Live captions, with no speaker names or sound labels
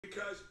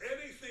because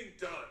anything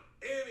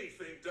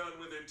done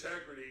with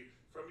integrity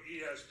from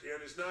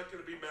ESPN is not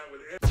going to be met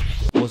with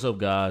any. What's up,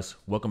 guys?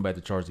 Welcome back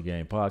to Charge the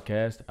Game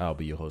podcast. I'll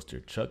be your host here,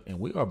 Chuck, and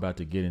we are about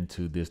to get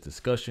into this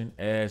discussion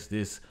as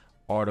this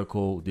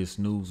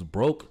news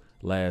broke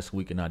last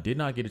week, and I did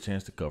not get a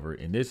chance to cover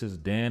it. And this is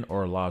Dan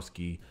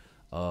Orlovsky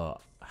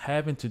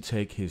having to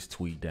take his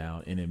tweet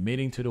down and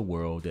admitting to the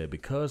world that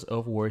because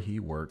of where he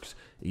works,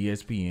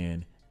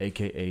 ESPN,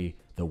 aka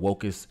the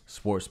wokest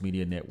sports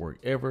media network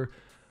ever,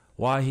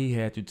 why he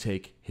had to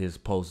take his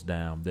post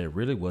down. That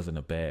really wasn't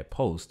a bad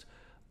post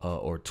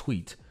or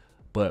tweet.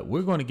 But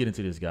we're going to get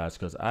into this, guys,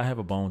 because I have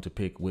a bone to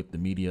pick with the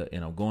media,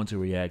 and I'm going to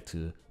react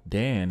to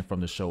Dan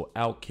from the show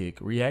Outkick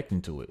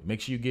reacting to it.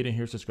 Make sure you get in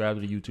here,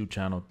 subscribe to the YouTube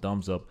channel,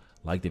 thumbs up,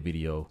 like the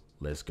video.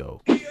 Let's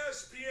go.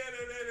 ESPN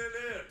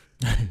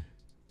and NNN.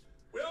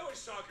 We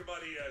always talk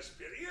about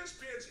ESPN.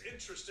 ESPN's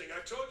interesting.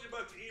 I told you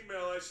about the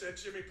email I sent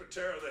Jimmy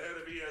Patera, the head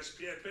of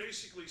ESPN,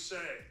 basically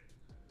saying,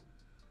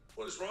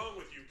 what is wrong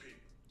with you people?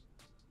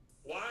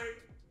 Why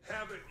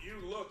haven't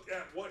you looked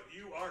at what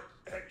you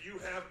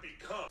have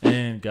become?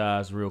 And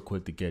guys, real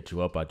quick to get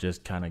you up, I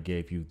just kind of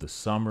gave you the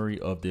summary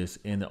of this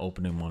in the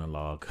opening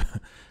monologue.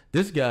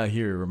 This guy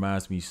here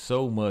reminds me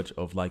so much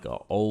of like an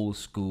old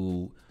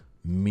school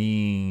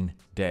mean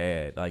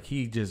dad. Like,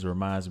 he just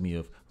reminds me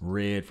of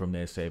Red from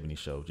that 70s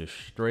show. Just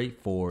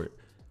straightforward,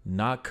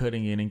 not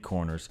cutting in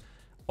corners,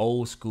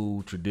 old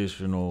school,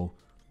 traditional,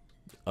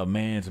 a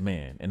man's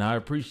man. And I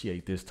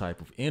appreciate this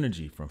type of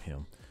energy from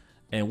him.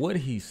 And what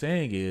he's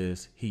saying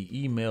is he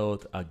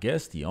emailed, I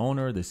guess, the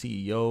owner, the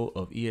CEO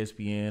of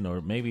ESPN,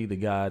 or maybe the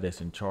guy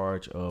that's in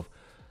charge of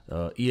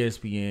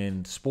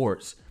ESPN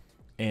Sports,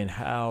 and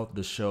how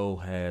the show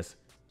has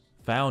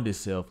found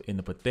itself in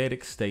the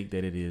pathetic state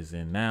that it is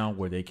in now,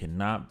 where they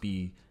cannot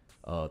be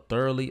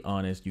thoroughly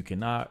honest. You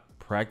cannot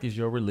practice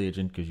your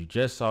religion, because you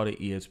just saw that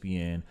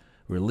ESPN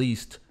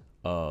released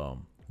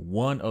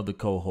one of the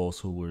co-hosts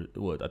who were,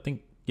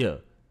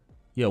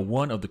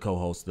 one of the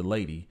co-hosts, the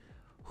lady,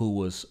 who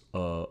was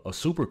a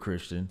super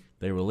Christian.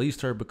 They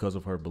released her because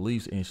of her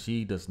beliefs, and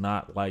she does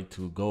not like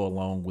to go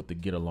along with the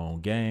get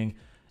along gang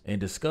and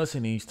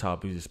discussing these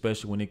topics,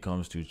 especially when it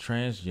comes to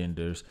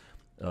transgenders,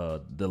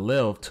 the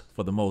left,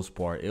 for the most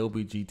part,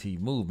 LGBT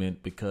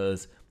movement,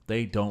 because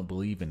they don't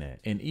believe in that.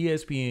 And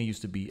ESPN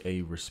used to be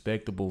a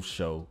respectable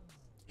show,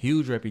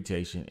 huge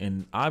reputation,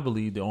 and I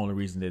believe the only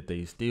reason that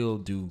they still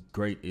do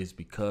great is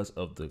because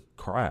of the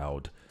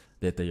crowd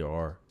that they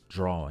are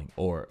drawing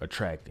or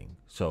attracting.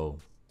 So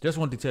just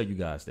wanted to tell you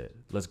guys that.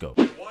 Let's go.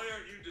 Why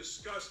aren't you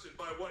disgusted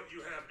by what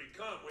you have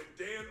become? When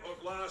Dan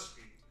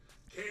Orlovsky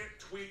can't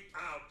tweet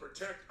out,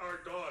 protect our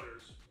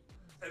daughters,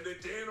 and then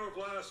Dan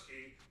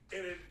Orlovsky, in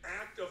an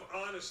act of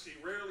honesty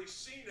rarely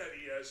seen at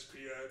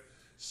ESPN,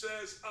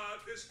 says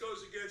this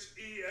goes against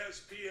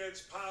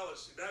ESPN's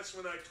policy. That's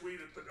when I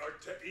tweeted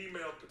or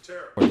emailed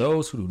Patera. For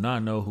those who do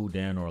not know who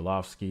Dan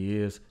Orlovsky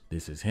is,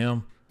 this is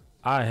him.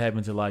 I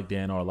happen to like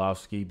Dan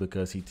Orlovsky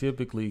because he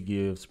typically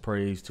gives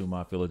praise to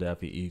my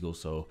Philadelphia Eagles.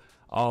 So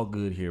all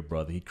good here,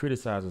 brother. He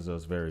criticizes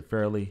us very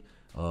fairly.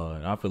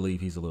 And I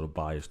believe he's a little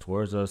biased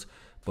towards us.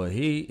 But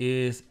he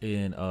is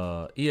an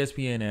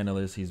ESPN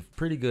analyst. He's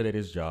pretty good at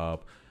his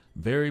job.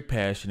 Very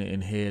passionate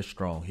and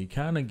headstrong. He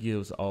kind of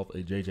gives off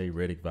a JJ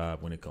Redick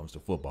vibe when it comes to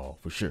football,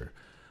 for sure.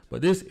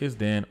 But this is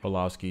Dan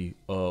Orlovsky,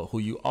 who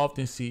you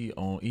often see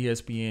on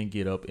ESPN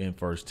Get Up and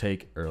First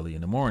Take early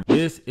in the morning.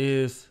 This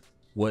is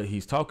what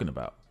he's talking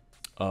about.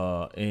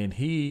 And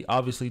he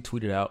obviously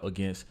tweeted out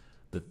against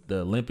the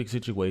Olympic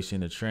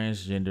situation, the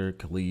transgender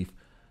Khalif,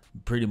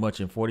 pretty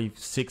much in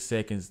 46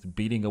 seconds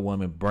beating a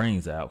woman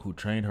brains out who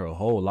trained her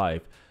whole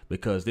life,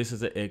 because this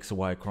is an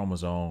XY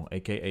chromosome,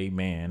 aka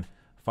man,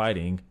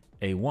 fighting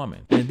a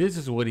woman. And this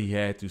is what he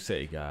had to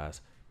say, guys.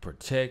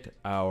 Protect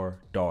our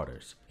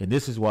daughters. And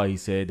this is why he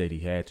said that he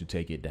had to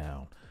take it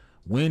down.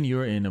 When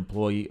you're an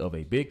employee of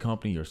a big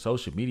company, your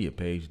social media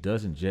page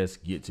doesn't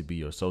just get to be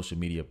your social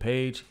media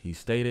page. He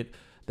stated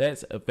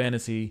that's a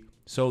fantasy,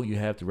 so you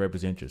have to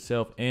represent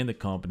yourself and the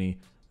company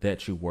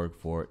that you work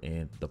for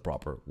in the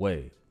proper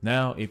way.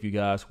 Now, if you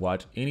guys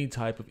watch any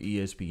type of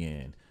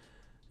ESPN,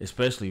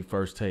 especially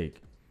First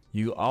Take,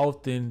 you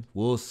often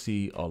will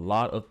see a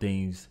lot of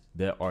things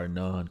that are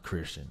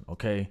non-Christian,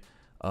 okay?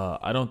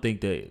 I don't think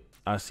that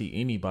I see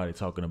anybody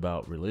talking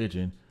about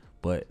religion.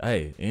 But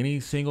hey, any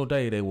single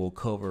day they will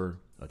cover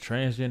a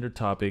transgender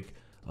topic.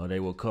 They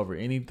will cover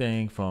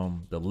anything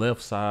from the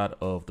left side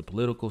of the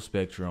political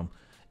spectrum,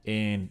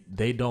 and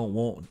they don't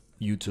want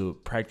you to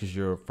practice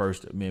your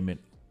First Amendment,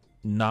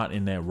 not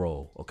in that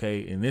role.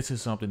 Okay. And this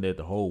is something that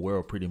the whole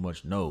world pretty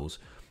much knows.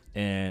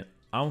 And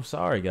I'm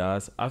sorry,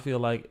 guys. I feel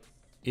like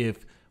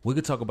if we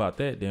could talk about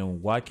that,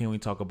 then why can't we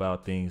talk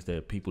about things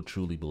that people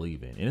truly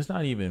believe in? And it's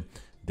not even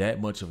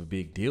that much of a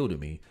big deal to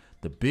me.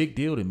 The big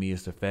deal to me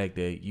is the fact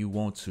that you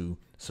want to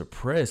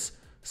suppress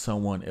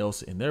someone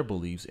else in their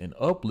beliefs and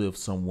uplift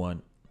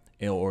someone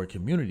or a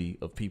community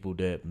of people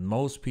that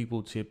most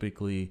people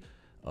typically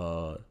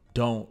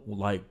don't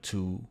like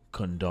to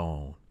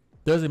condone.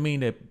 Doesn't mean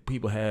that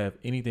people have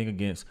anything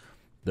against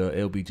the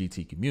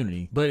LGBT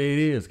community. But it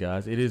is,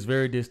 guys, it is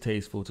very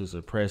distasteful to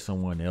suppress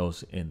someone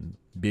else and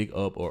big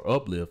up or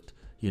uplift,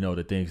 you know,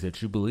 the things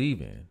that you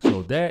believe in.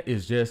 So that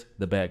is just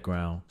the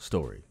background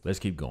story. Let's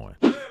keep going.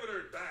 I haven't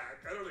heard back.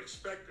 I don't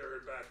expect to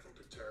hear back from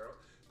Pitero,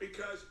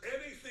 because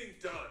anything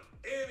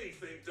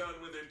done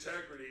with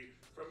integrity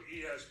from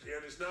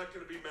ESPN is not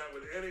going to be met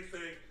with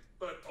anything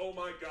but, oh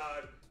my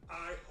God,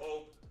 I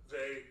hope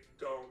they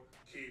don't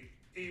keep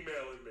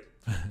emailing me.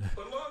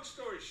 But long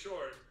story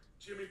short,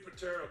 Jimmy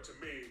Pitero, to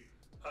me,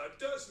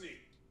 does need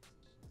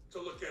to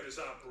look at his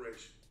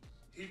operation.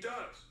 He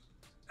does.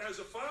 As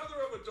a father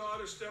of a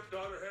daughter,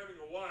 stepdaughter, having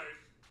a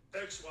wife,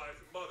 ex-wife,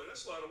 and mother,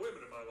 that's a lot of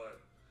women in my life.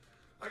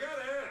 I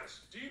gotta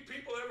ask, do you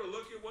people ever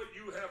look at what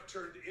you have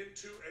turned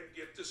into and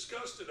get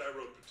disgusted? I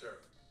wrote Pitero.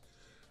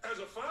 As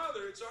a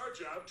father, it's our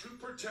job to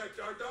protect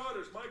our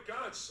daughters. My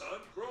God, son,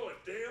 grow a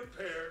damn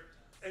pair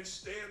and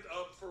stand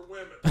up for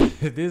women.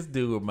 This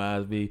dude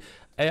reminds me,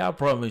 hey, I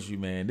promise you,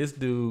 man, this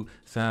dude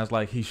sounds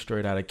like he's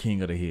straight out of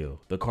King of the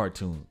Hill, the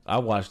cartoon. I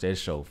watched that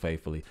show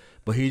faithfully,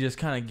 but he just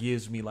kind of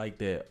gives me like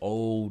that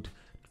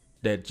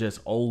just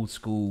old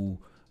school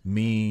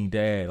mean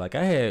dad. Like,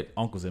 I had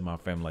uncles in my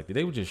family like that.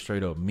 They were just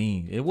straight up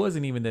mean. It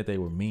wasn't even that they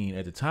were mean.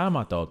 At the time,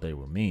 I thought they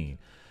were mean,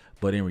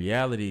 but in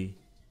reality,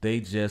 they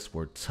just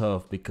were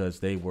tough because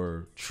they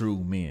were true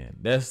men.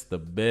 That's the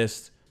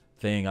best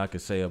thing I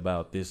could say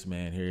about this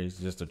man here. Is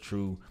just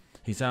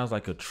he sounds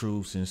like a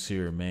true,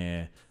 sincere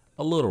man,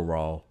 a little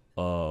raw,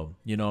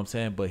 you know what I'm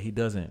saying? But he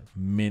doesn't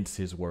mince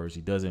his words.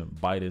 He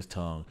doesn't bite his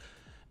tongue.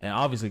 And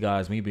obviously,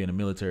 guys, me being a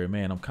military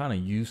man, I'm kind of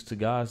used to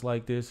guys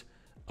like this.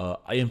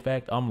 In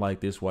fact, I'm like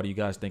this. Why do you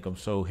guys think I'm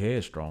so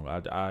headstrong?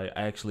 I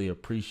actually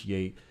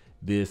appreciate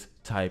this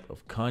type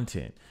of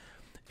content.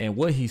 And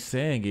what he's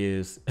saying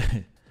is,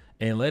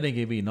 and letting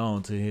it be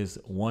known to his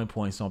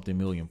 1-point-something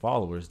million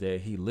followers,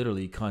 that he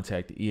literally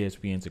contacted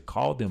ESPN to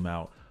call them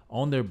out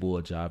on their bull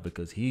job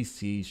because he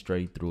sees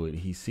straight through it.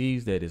 He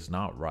sees that it's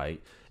not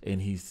right,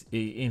 and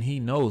he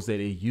knows that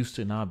it used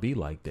to not be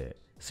like that.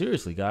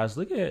 Seriously, guys,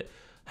 look at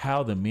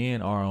how the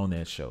men are on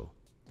that show.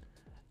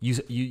 You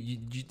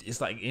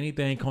it's like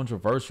anything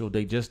controversial,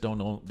 they just don't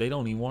know. They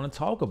don't even want to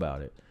talk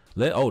about it.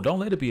 Don't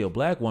let it be a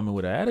black woman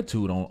with an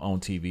attitude on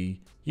TV.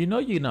 You know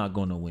you're not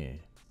going to win.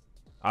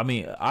 I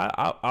mean,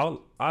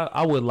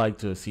 I would like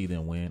to see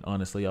them win.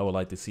 Honestly, I would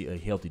like to see a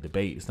healthy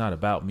debate. It's not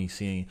about me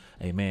seeing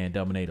a man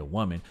dominate a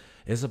woman.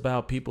 It's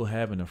about people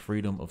having the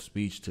freedom of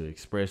speech to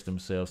express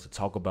themselves, to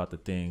talk about the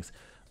things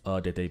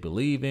that they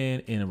believe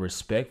in a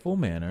respectful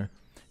manner,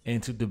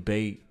 and to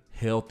debate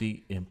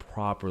healthy and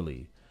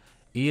properly.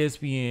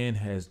 ESPN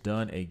has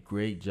done a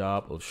great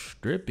job of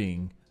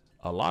stripping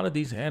a lot of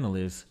these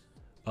analysts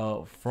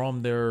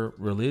from their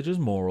religious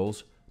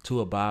morals to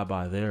abide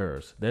by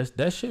theirs.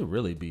 That should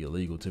really be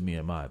illegal to me,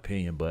 in my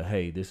opinion. But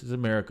hey, this is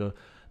America,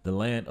 the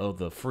land of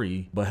the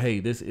free. But hey,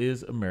 this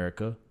is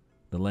America,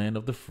 the land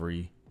of the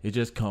free. It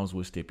just comes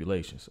with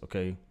stipulations,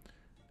 okay?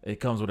 It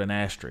comes with an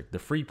asterisk. The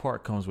free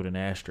part comes with an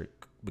asterisk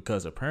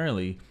because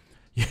apparently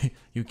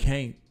you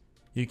can't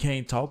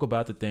talk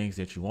about the things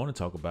that you want to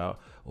talk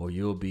about, or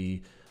you'll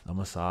be a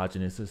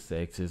misogynist, a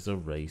sexist, a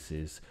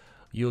racist.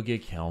 You'll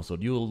get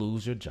counseled. You'll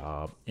lose your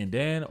job. And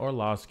Dan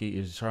Orlovsky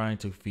is trying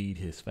to feed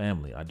his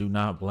family. I do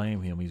not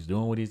blame him. He's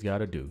doing what he's got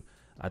to do.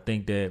 I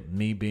think that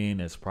me being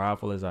as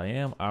prideful as I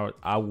am,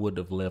 I would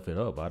have left it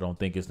up. I don't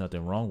think it's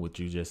nothing wrong with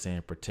you just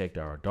saying protect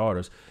our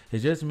daughters. It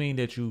just means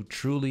that you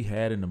truly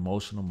had an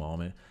emotional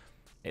moment,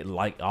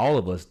 like all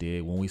of us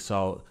did when we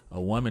saw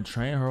a woman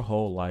train her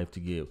whole life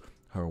to give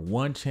her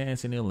one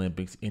chance in the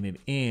Olympics and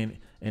it end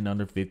in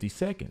under 50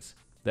 seconds.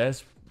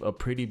 That's a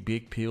pretty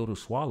big pill to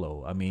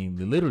swallow. I mean,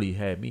 it literally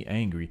had me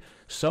angry.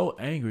 So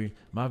angry,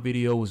 my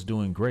video was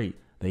doing great.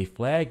 They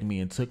flagged me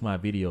and took my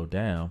video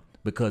down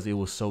because it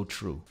was so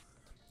true.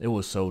 It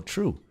was so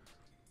true.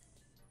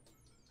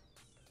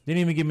 Didn't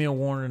even give me a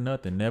warning or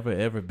nothing. Never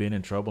ever been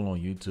in trouble on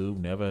YouTube.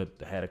 Never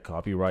had a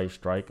copyright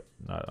strike.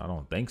 I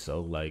don't think so.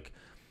 Like,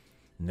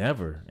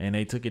 never. And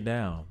they took it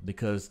down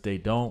because they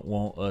don't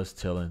want us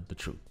telling the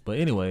truth. But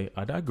anyway,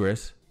 I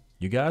digress.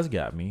 You guys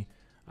got me.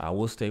 I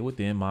will stay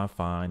within my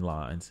fine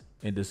lines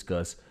and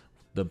discuss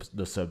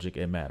the subject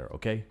and matter.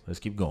 Okay, let's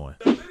keep going.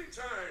 Now, many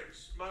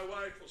times my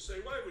wife will say,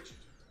 "Why would you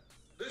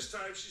do that?" This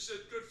time she said,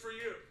 "Good for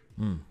you."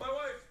 My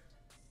wife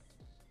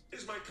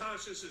is my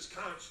conscience'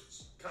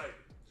 conscience, kind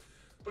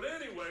of. But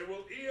anyway,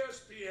 will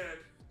ESPN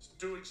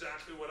do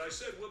exactly what I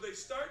said? Will they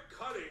start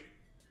cutting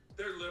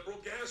their liberal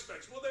gas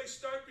bags? Will they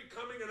start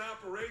becoming an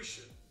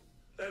operation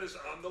that is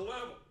on the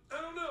level? I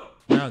don't know.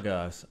 Now,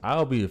 guys,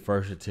 I'll be the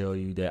first to tell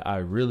you that I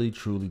really,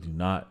 truly do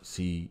not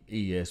see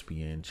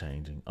ESPN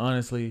changing.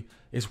 Honestly,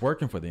 it's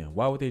working for them.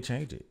 Why would they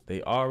change it?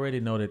 They already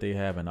know that they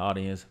have an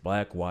audience,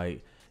 black,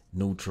 white,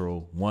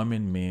 neutral,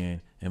 women,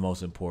 men, and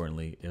most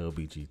importantly,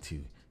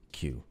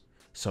 LGBTQ.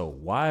 So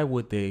why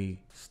would they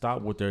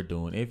stop what they're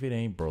doing if it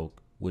ain't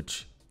broke,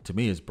 which to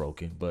me is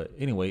broken. But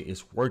anyway,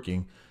 it's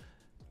working.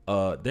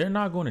 They're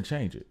not going to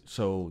change it.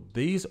 So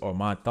these are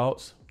my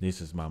thoughts.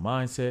 This is my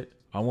mindset.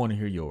 I want to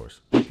hear yours.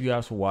 Thank you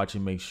guys for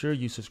watching. Make sure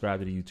you subscribe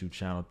to the YouTube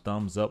channel.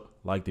 Thumbs up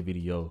like the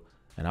video,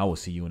 and I will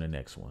see you in the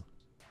next one.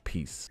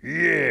 Peace.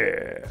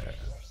 Yeah.